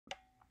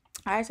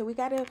All right, so we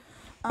got to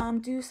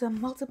do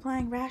some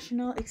multiplying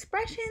rational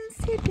expressions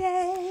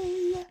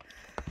today.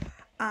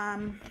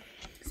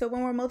 So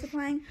when we're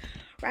multiplying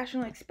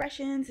rational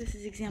expressions, this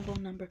is example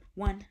number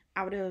 1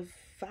 out of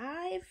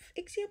 5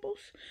 examples.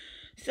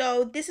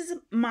 So this is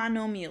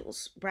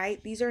monomials,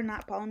 right? These are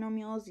not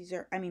polynomials. These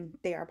are, I mean,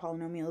 they are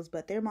polynomials,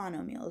 but they're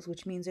monomials,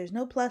 which means there's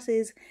no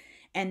pluses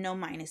and no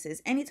minuses.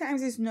 Anytime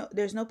there's no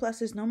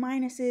pluses, no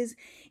minuses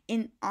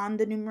in on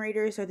the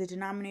numerators or the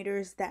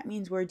denominators, that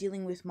means we're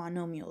dealing with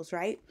monomials,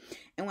 right?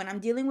 And when I'm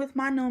dealing with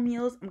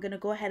monomials, I'm going to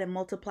go ahead and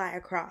multiply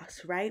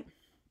across, right?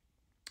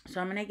 So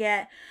I'm going to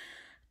get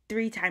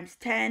 3 times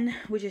 10,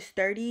 which is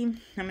 30.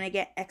 I'm going to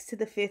get x to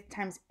the 5th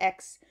times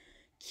x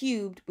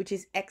cubed, which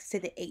is x to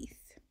the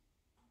 8th,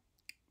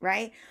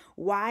 right?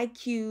 Y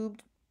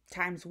cubed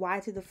times y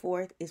to the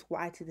 4th is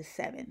y to the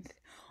 7th.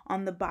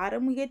 On the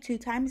bottom, we get 2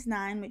 times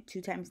 9, which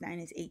 2 times 9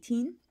 is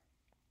 18.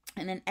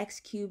 And then x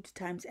cubed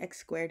times x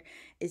squared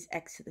is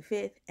x to the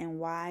 5th. And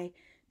y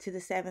to the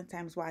 7th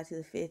times y to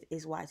the 5th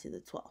is y to the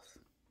 12th,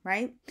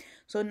 right?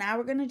 So now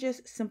we're going to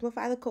just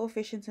simplify the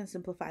coefficients and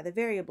simplify the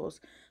variables.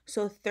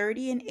 So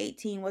 30 and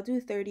 18, what do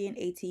 30 and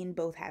 18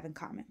 both have in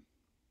common?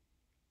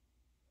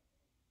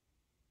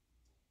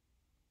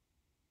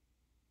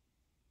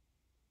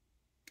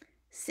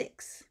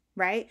 6,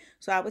 right?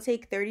 So I would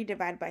take 30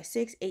 divided by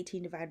 6,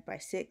 18 divided by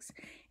 6,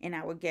 and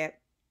I would get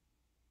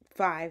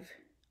 5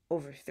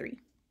 over 3,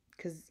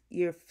 because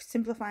you're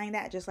simplifying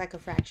that just like a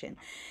fraction.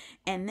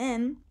 And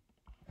then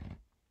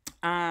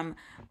I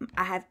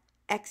have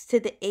x to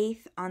the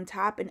 8th on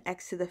top and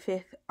x to the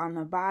 5th on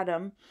the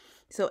bottom.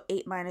 So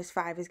 8 minus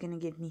 5 is going to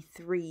give me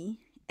 3.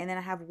 And then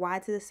I have y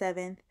to the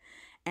 7th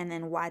and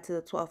then y to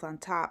the 12th on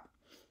top.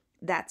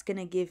 That's going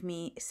to give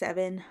me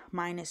 7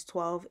 minus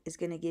 12 is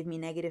going to give me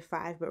negative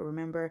 5. But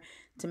remember,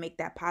 to make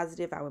that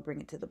positive, I would bring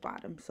it to the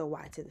bottom. So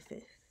y to the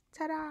 5th.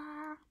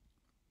 Ta-da!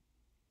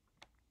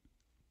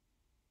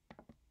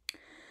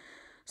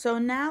 So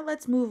now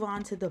let's move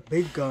on to the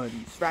big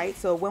guns, right?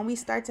 So when we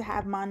start to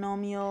have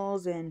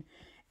monomials and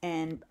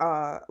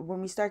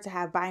when we start to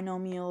have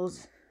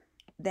binomials,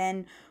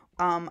 then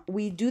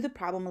we do the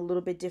problem a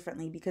little bit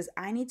differently, because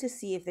I need to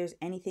see if there's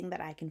anything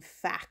that I can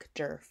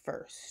factor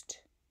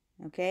first.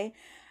 Okay,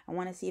 I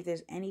want to see if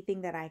there's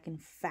anything that I can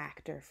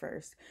factor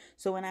first.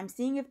 So when I'm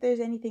seeing if there's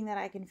anything that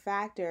I can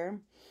factor,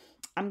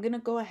 I'm going to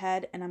go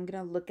ahead and I'm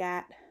going to look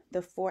at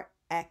the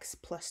 4x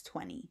plus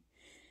 20.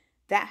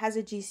 That has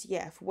a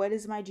GCF. What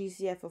is my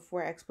GCF of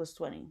 4x plus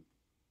 20?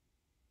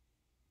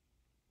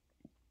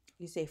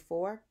 You say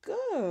 4?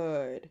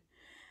 Good.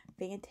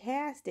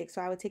 Fantastic.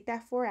 So I would take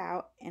that 4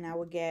 out and I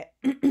would get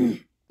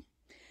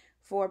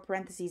 4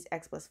 parentheses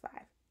x plus 5.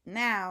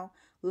 Now,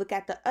 look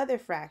at the other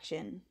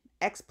fraction.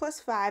 X plus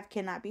 5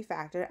 cannot be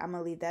factored. I'm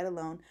going to leave that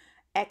alone.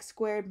 X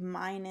squared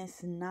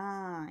minus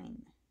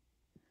 9.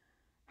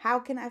 How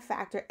can I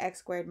factor x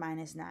squared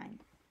minus 9?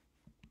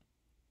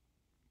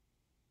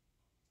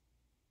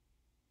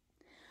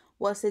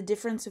 Well, it's the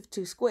difference of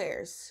two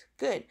squares.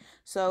 Good.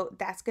 So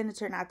that's going to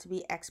turn out to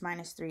be x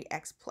minus 3,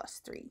 x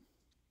plus 3.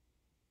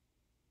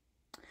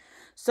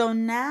 So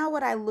now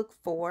what I look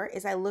for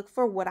is I look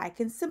for what I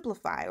can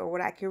simplify or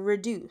what I can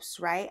reduce,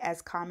 right,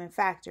 as common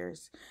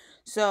factors.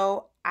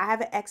 So I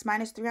have an x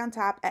minus 3 on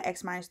top, an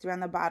x minus 3 on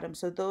the bottom.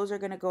 So those are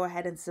going to go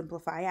ahead and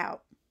simplify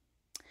out,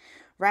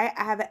 right?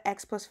 I have an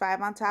x plus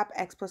 5 on top,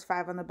 x plus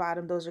 5 on the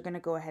bottom. Those are going to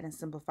go ahead and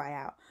simplify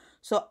out.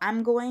 So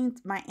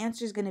my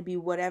answer is going to be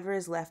whatever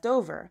is left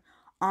over.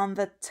 On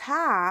the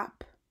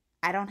top,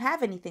 I don't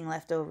have anything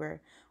left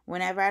over.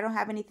 Whenever I don't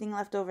have anything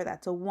left over,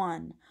 that's a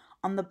 1.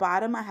 On the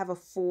bottom, I have a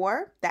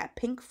 4, that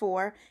pink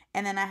 4,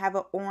 and then I have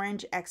an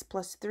orange x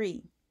plus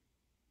 3.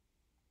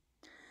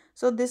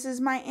 So this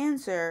is my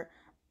answer.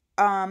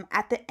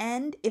 At the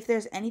end, if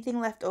there's anything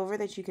left over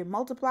that you can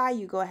multiply,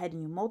 you go ahead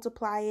and you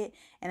multiply it,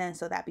 and then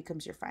so that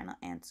becomes your final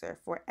answer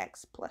for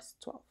x plus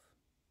 12.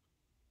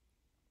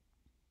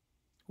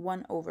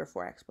 1 over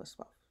 4x plus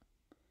 12.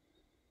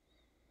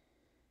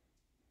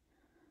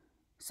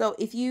 So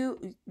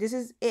this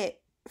is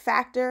it.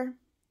 Factor,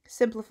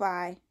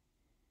 simplify,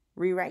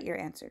 rewrite your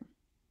answer.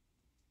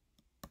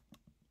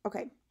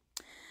 Okay.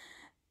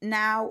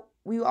 Now,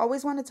 we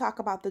always want to talk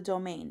about the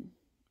domain,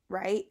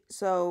 right?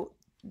 So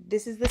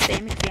this is the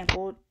same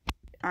example.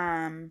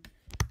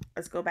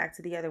 Let's go back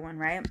to the other one,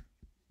 right?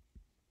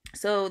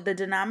 So the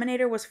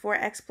denominator was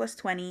 4x plus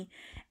 20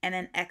 and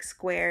then x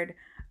squared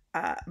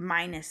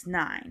minus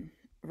 9,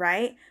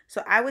 right?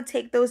 So I would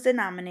take those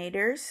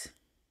denominators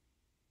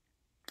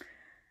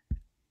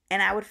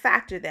and I would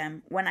factor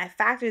them. When I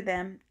factor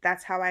them,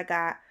 that's how I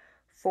got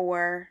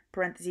 4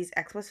 parentheses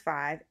x plus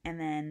 5 and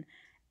then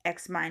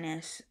x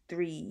minus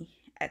 3,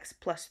 x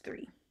plus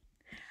 3.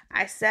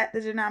 I set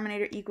the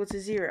denominator equal to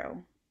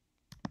 0.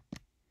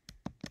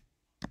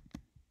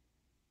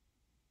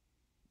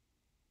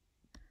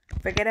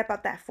 Forget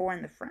about that 4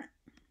 in the front,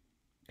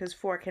 because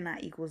 4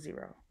 cannot equal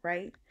 0,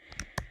 right?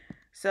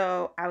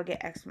 So I would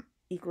get x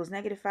equals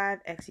negative 5,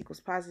 x equals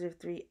positive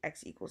 3,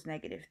 x equals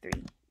negative 3.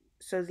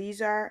 So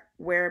these are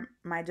where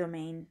my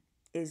domain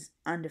is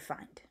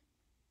undefined.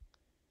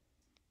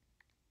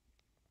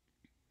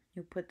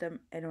 You put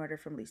them in order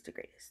from least to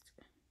greatest.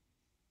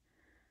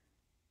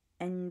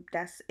 And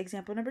that's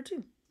example number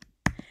 2.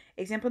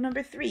 Example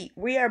number 3,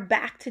 we are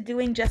back to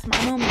doing just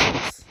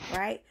monomials,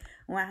 right?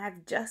 When I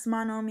have just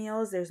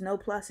monomials, there's no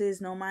pluses,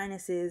 no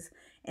minuses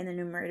in the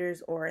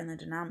numerators or in the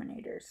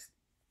denominators,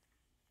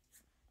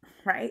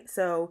 right?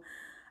 So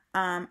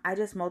I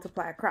just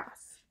multiply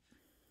across.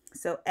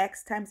 So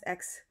x times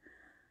x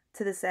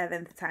to the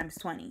 7th times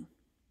 20.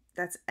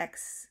 That's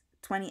x,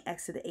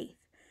 20x to the 8th.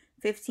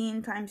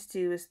 15 times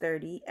 2 is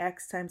 30.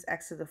 X times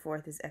x to the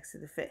 4th is x to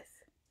the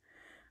 5th.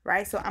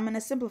 Right? So I'm going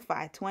to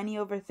simplify 20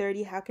 over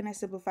 30. How can I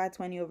simplify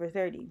 20 over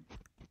 30?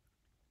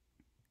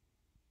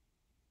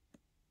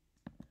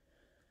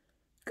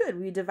 Good.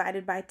 We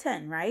divided by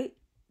 10, right?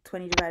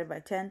 20 divided by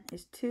 10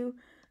 is 2.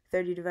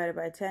 30 divided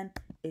by 10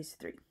 is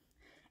 3.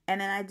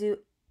 And then I do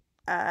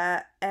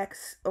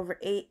x over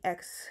 8,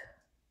 x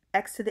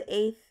to the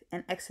 8th,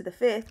 and x to the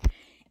 5th.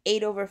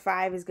 8 over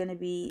 5 is going to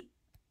be,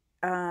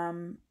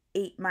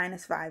 8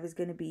 minus 5 is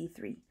going to be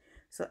 3.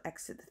 So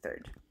x to the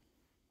 3rd.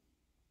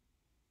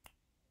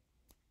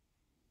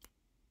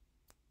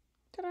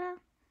 Ta-da!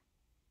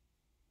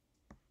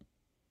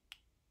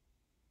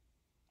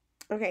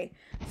 Okay,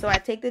 so I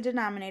take the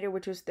denominator,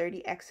 which was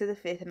 30x to the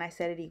 5th, and I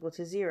set it equal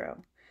to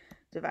 0.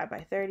 Divide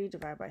by 30,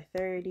 divide by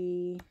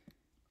 30.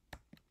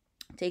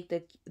 Take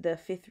the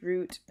 5th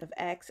root of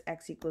x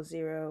equals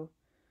 0.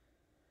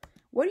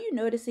 What are you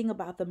noticing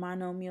about the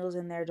monomials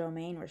and their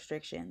domain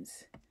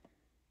restrictions?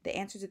 The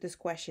answer to this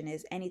question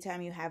is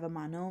anytime you have a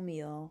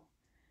monomial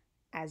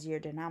as your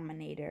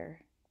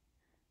denominator,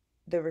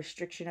 the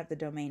restriction of the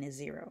domain is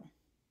 0.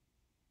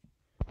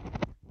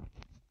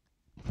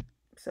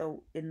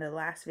 So in the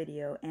last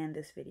video and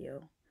this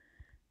video,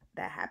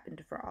 that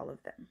happened for all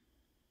of them.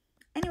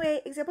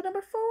 Anyway, example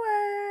number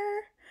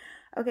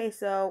 4. Okay,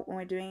 so when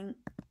we're doing,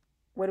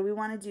 what do we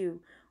want to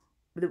do?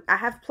 I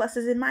have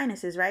pluses and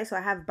minuses, right? So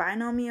I have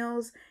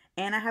binomials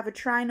and I have a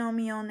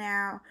trinomial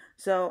now.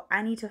 So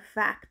I need to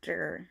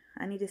factor.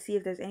 I need to see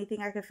if there's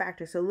anything I can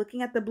factor. So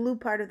looking at the blue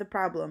part of the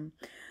problem,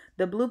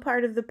 can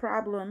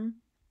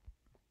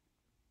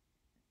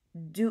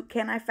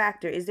I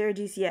factor? Is there a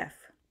GCF?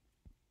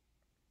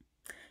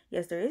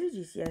 Yes, there is a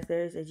GCF.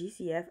 There is a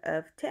GCF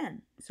of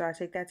 10. So I'll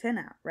take that 10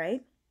 out,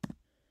 right?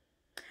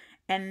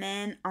 And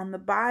then on the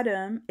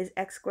bottom is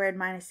x squared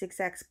minus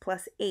 6x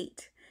plus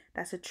 8.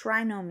 That's a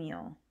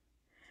trinomial.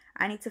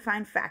 I need to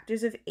find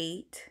factors of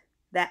 8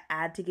 that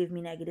add to give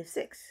me negative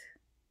 6.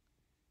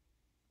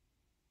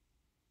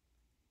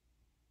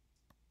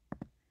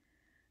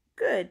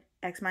 Good.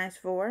 X minus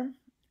 4,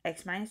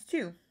 x minus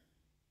 2.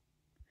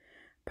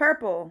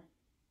 Purple.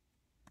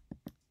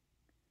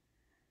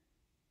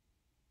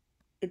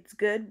 It's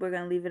good. We're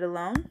going to leave it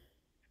alone.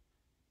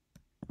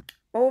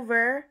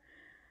 Over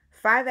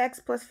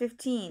 5x plus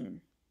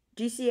 15.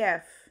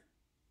 GCF.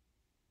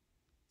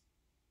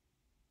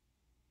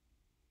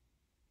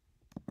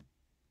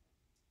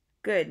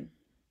 Good.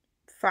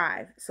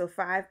 5. So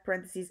 5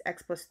 parentheses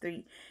x plus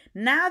 3.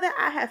 Now that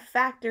I have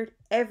factored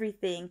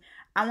everything,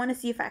 I want to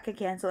see if I can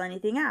cancel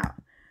anything out.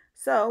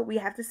 So we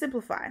have to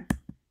simplify.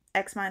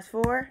 X minus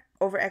 4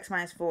 over x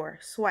minus 4.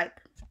 Swipe.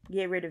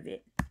 Get rid of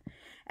it.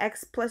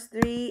 X plus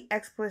 3,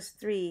 x plus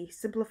 3.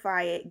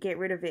 Simplify it. Get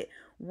rid of it.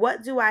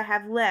 What do I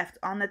have left?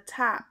 On the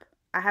top,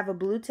 I have a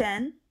blue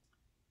 10.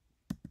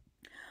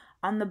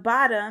 On the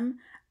bottom,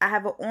 I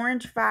have an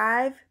orange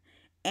 5.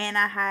 And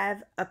I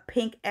have a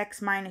pink x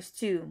minus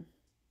 2.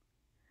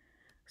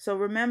 So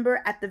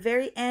remember, at the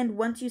very end,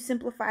 once you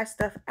simplify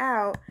stuff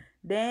out,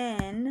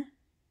 then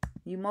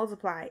you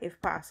multiply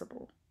if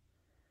possible.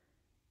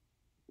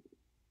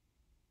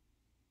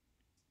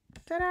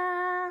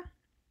 Ta-da!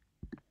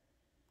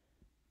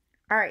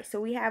 All right,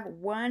 so we have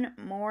one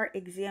more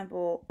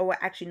example. Oh,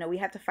 actually, no, we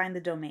have to find the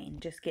domain.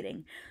 Just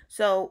kidding.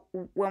 So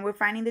when we're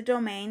finding the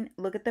domain,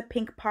 look at the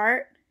pink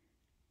part.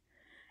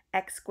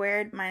 X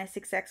squared minus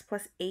 6x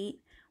plus 8.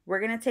 We're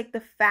going to take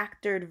the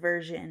factored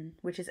version,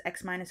 which is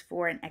x minus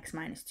 4 and x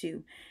minus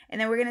 2. And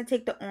then we're going to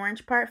take the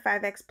orange part,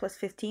 5x plus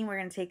 15. We're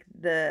going to take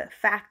the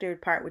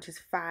factored part, which is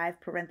 5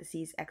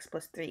 parentheses x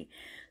plus 3.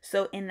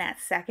 So in that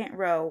second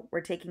row,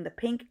 we're taking the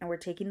pink and we're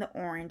taking the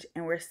orange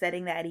and we're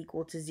setting that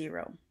equal to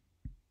 0.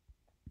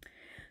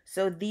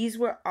 So these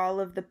were all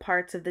of the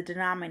parts of the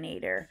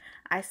denominator.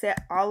 I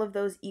set all of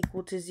those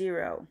equal to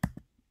 0.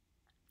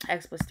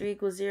 X plus 3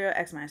 equals 0,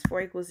 x minus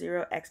 4 equals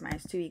 0, x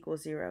minus 2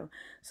 equals 0.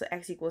 So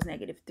x equals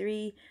negative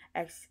 3,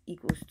 x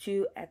equals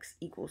 2, x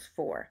equals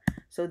 4.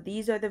 So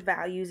these are the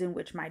values in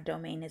which my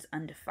domain is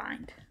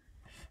undefined.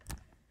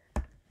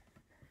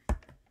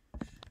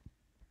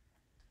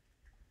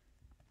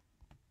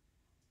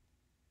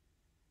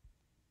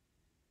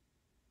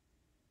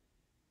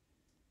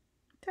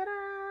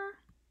 Ta-da!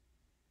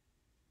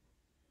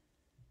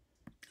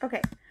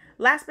 Okay.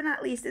 Last but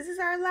not least, this is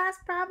our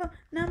last problem,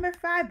 number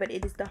 5, but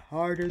it is the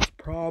hardest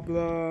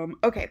problem.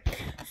 Okay,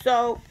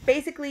 so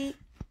basically,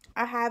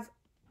 I have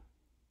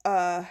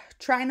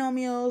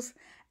trinomials,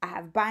 I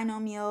have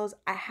binomials,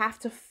 I have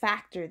to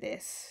factor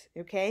this,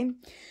 okay?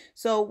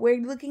 So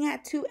we're looking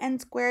at 2n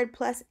squared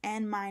plus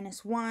n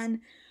minus 1.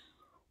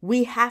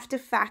 we have to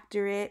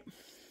factor it.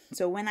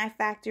 So when I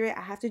factor it,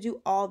 I have to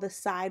do all the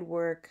side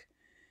work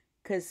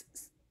because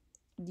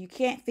you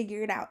can't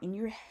figure it out in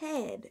your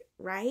head,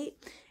 right?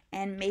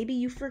 And maybe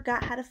you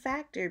forgot how to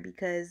factor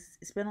because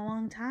it's been a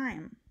long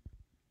time.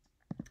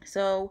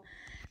 So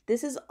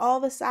this is all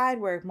the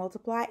side work.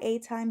 Multiply A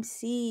times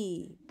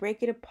C.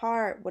 Break it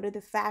apart. What are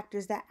the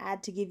factors that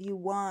add to give you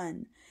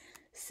 1?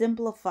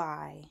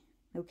 Simplify.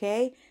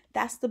 Okay?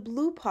 That's the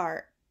blue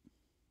part,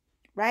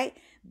 right?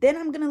 Then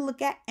I'm going to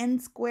look at n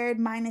squared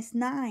minus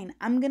 9.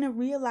 I'm going to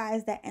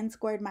realize that n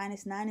squared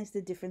minus 9 is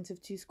the difference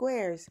of two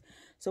squares.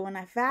 So when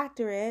I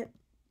factor it,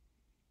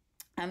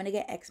 I'm going to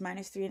get x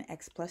minus 3 and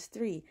x plus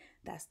 3.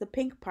 That's the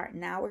pink part.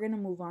 Now we're going to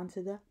move on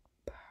to the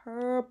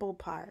purple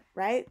part,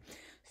 right?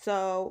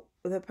 So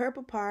the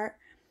purple part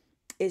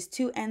is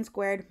 2n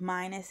squared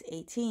minus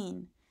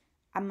 18.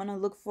 I'm going to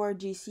look for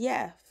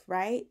GCF,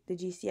 right? The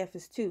GCF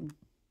is 2.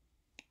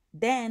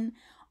 Then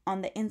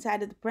on the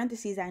inside of the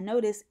parentheses, I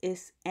notice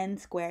is n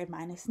squared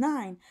minus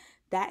 9.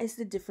 That is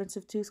the difference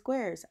of two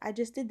squares. I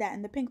just did that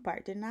in the pink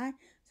part, didn't I?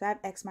 So I have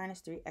x minus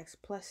 3, x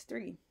plus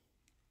 3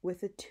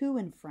 with a 2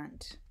 in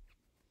front.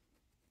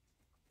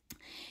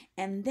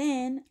 And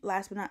then,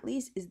 last but not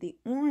least, is the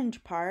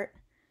orange part.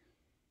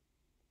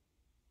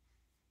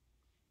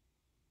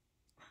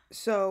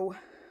 So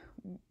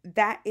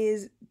that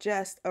is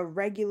just a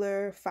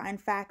regular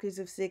find factors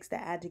of 6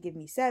 that add to give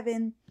me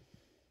 7.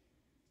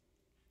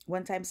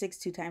 1 times 6,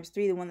 2 times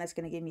 3. The one that's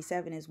going to give me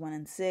 7 is 1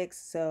 and 6.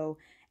 So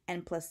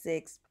n plus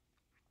 6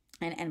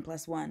 and n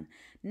plus 1.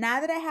 Now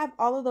that I have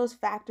all of those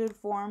factored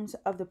forms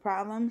of the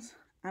problems,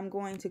 I'm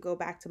going to go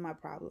back to my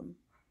problem,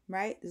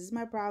 right? This is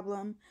my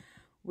problem.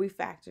 We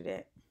factored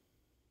it.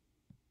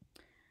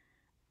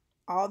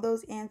 All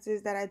those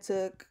answers that I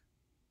took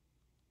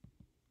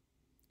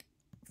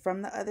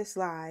from the other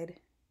slide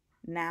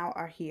now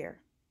are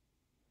here.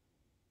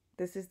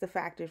 This is the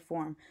factored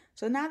form.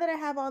 So now that I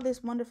have all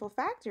this wonderful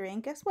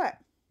factoring, guess what?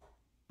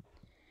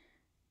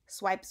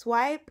 Swipe,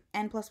 swipe,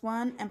 n plus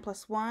 1, n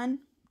plus 1.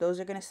 Those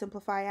are going to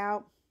simplify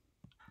out.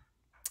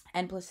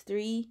 N plus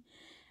 3,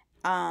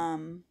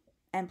 n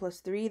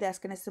plus 3, that's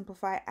going to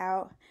simplify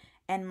out.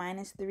 N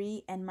minus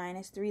 3, n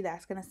minus 3,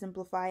 that's going to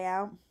simplify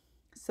out.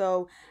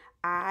 So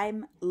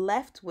I'm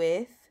left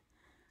with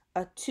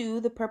a 2,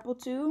 the purple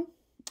 2,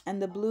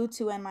 and the blue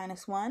 2n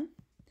minus 1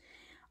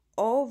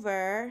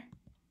 over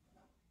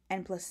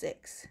n plus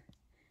 6.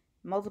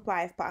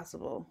 Multiply if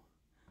possible.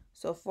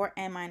 So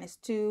 4n minus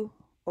 2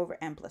 over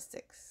n plus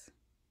 6.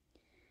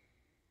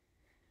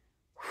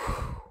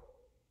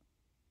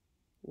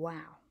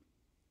 Wow.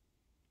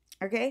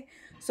 Okay,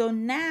 so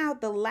now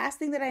the last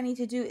thing that I need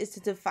to do is to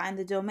define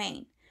the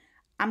domain.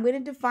 I'm going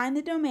to define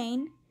the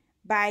domain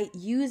by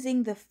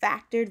using the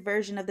factored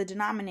version of the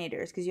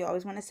denominators, because you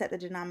always want to set the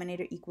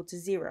denominator equal to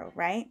 0,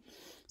 right?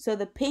 So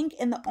the pink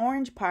and the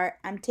orange part,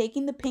 I'm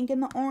taking the pink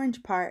and the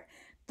orange part,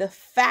 the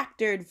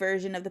factored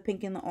version of the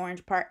pink and the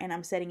orange part, and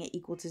I'm setting it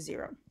equal to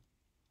 0.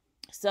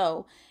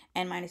 So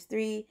n minus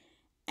 3,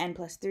 n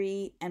plus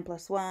 3, n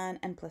plus 1,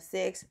 n plus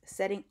 6,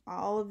 setting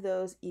all of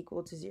those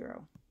equal to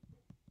 0.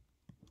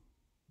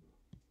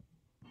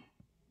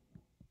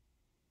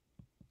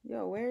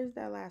 Yo, where's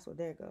that last one?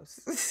 There it goes.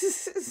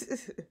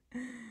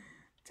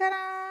 Ta-da!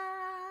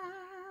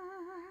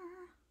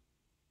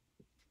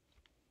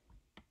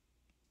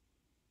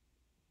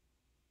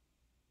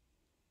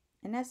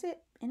 And that's it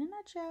in a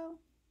nutshell.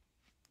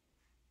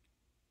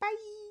 Bye!